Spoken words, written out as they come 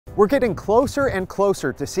We're getting closer and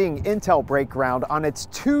closer to seeing Intel break ground on its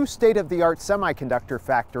two state-of-the-art semiconductor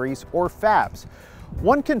factories, or fabs.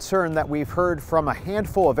 One concern that we've heard from a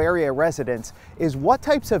handful of area residents is what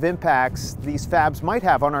types of impacts these fabs might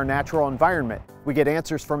have on our natural environment. We get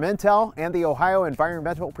answers from Intel and the Ohio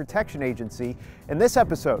Environmental Protection Agency in this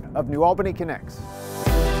episode of New Albany Connects.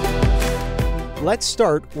 Let's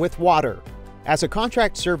start with water. As a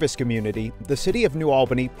contract service community, the City of New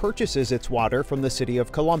Albany purchases its water from the City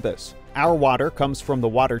of Columbus. Our water comes from the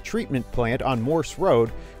water treatment plant on Morse Road,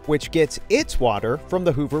 which gets its water from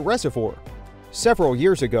the Hoover Reservoir. Several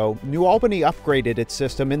years ago, New Albany upgraded its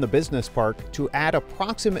system in the business park to add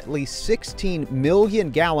approximately 16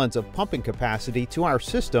 million gallons of pumping capacity to our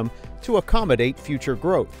system to accommodate future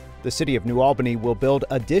growth. The City of New Albany will build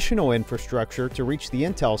additional infrastructure to reach the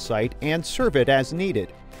Intel site and serve it as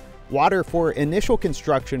needed. Water for initial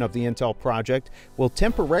construction of the Intel project will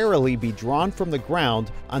temporarily be drawn from the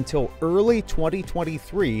ground until early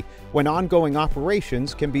 2023, when ongoing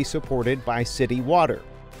operations can be supported by city water.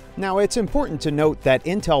 Now, it's important to note that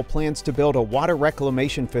Intel plans to build a water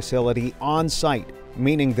reclamation facility on site,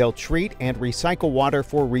 meaning they'll treat and recycle water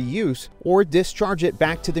for reuse or discharge it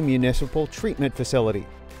back to the municipal treatment facility.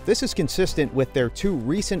 This is consistent with their two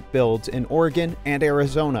recent builds in Oregon and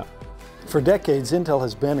Arizona. For decades, Intel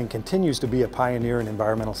has been and continues to be a pioneer in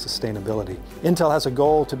environmental sustainability. Intel has a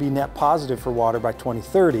goal to be net positive for water by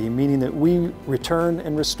 2030, meaning that we return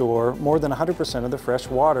and restore more than 100% of the fresh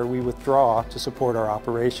water we withdraw to support our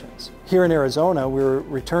operations. Here in Arizona, we're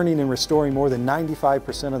returning and restoring more than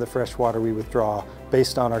 95% of the fresh water we withdraw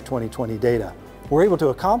based on our 2020 data. We're able to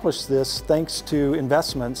accomplish this thanks to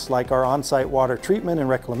investments like our on-site water treatment and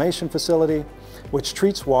reclamation facility, which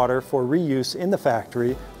treats water for reuse in the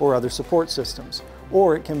factory or other support systems,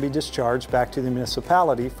 or it can be discharged back to the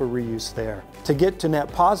municipality for reuse there. To get to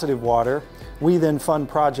net positive water, we then fund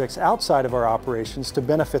projects outside of our operations to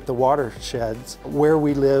benefit the watersheds where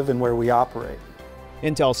we live and where we operate.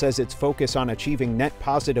 Intel says its focus on achieving net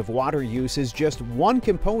positive water use is just one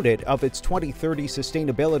component of its 2030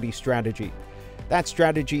 sustainability strategy. That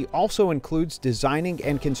strategy also includes designing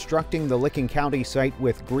and constructing the Licking County site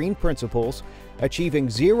with green principles, achieving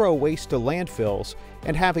zero waste to landfills,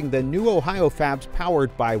 and having the new Ohio fabs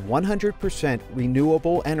powered by 100%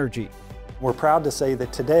 renewable energy. We're proud to say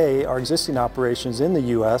that today our existing operations in the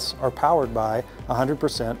U.S. are powered by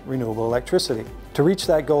 100% renewable electricity. To reach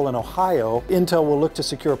that goal in Ohio, Intel will look to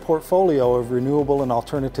secure a portfolio of renewable and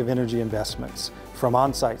alternative energy investments, from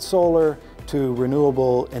on-site solar to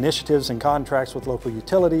renewable initiatives and contracts with local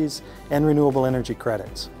utilities and renewable energy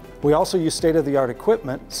credits. We also use state-of-the-art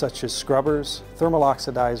equipment such as scrubbers, thermal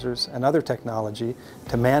oxidizers, and other technology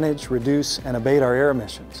to manage, reduce, and abate our air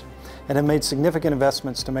emissions, and have made significant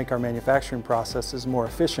investments to make our manufacturing processes more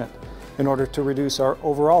efficient in order to reduce our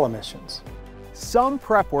overall emissions. Some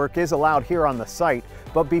prep work is allowed here on the site,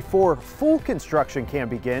 but before full construction can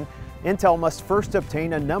begin, Intel must first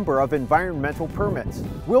obtain a number of environmental permits.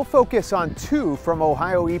 We'll focus on two from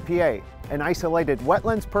Ohio EPA, an isolated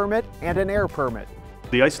wetlands permit and an air permit.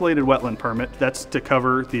 The isolated wetland permit, that's to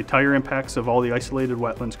cover the entire impacts of all the isolated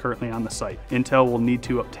wetlands currently on the site. Intel will need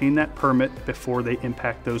to obtain that permit before they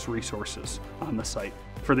impact those resources on the site.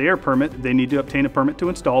 For the air permit, they need to obtain a permit to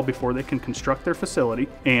install before they can construct their facility,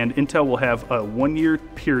 and Intel will have a 1-year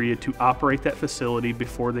period to operate that facility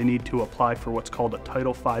before they need to apply for what's called a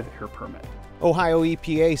Title V air permit. Ohio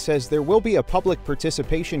EPA says there will be a public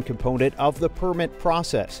participation component of the permit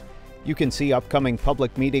process. You can see upcoming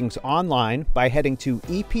public meetings online by heading to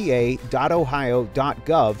epa.ohio.gov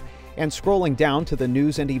and scrolling down to the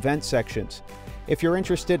news and events sections. If you're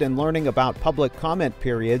interested in learning about public comment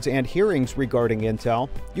periods and hearings regarding Intel,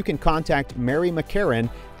 you can contact Mary McCarran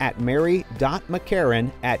at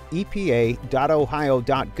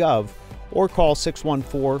mary.mccarran@epa.ohio.gov or call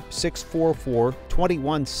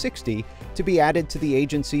 614-644-2160 to be added to the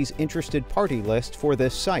agency's interested party list for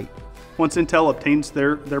this site. Once Intel obtains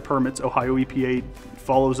their permits, Ohio EPA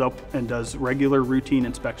follows up and does regular routine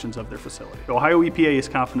inspections of their facility. Ohio EPA is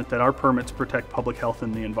confident that our permits protect public health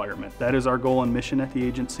and the environment. That is our goal and mission at the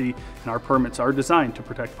agency, and our permits are designed to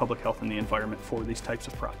protect public health and the environment for these types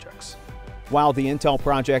of projects. While the Intel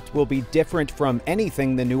project will be different from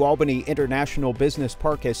anything the New Albany International Business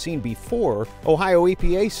Park has seen before, Ohio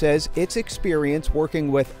EPA says its experience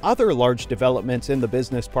working with other large developments in the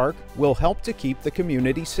business park will help to keep the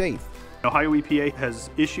community safe. Ohio EPA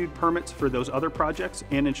has issued permits for those other projects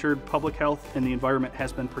and ensured public health and the environment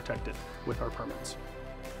has been protected with our permits.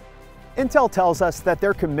 Intel tells us that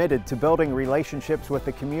they're committed to building relationships with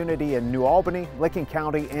the community in New Albany, Licking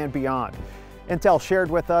County, and beyond. Intel shared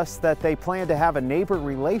with us that they plan to have a neighbor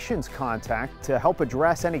relations contact to help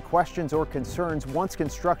address any questions or concerns once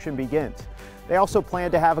construction begins. They also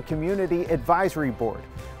plan to have a community advisory board.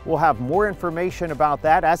 We'll have more information about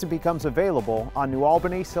that as it becomes available on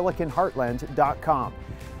NewAlbanySiliconHeartland.com.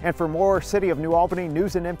 And for more City of New Albany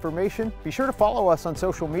news and information, be sure to follow us on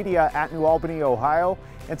social media at New Albany, Ohio,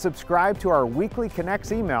 and subscribe to our weekly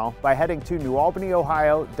Connects email by heading to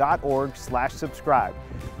newalbanyohio.org/subscribe.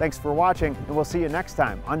 Thanks for watching, and we'll see you next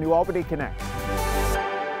time on New Albany Connects.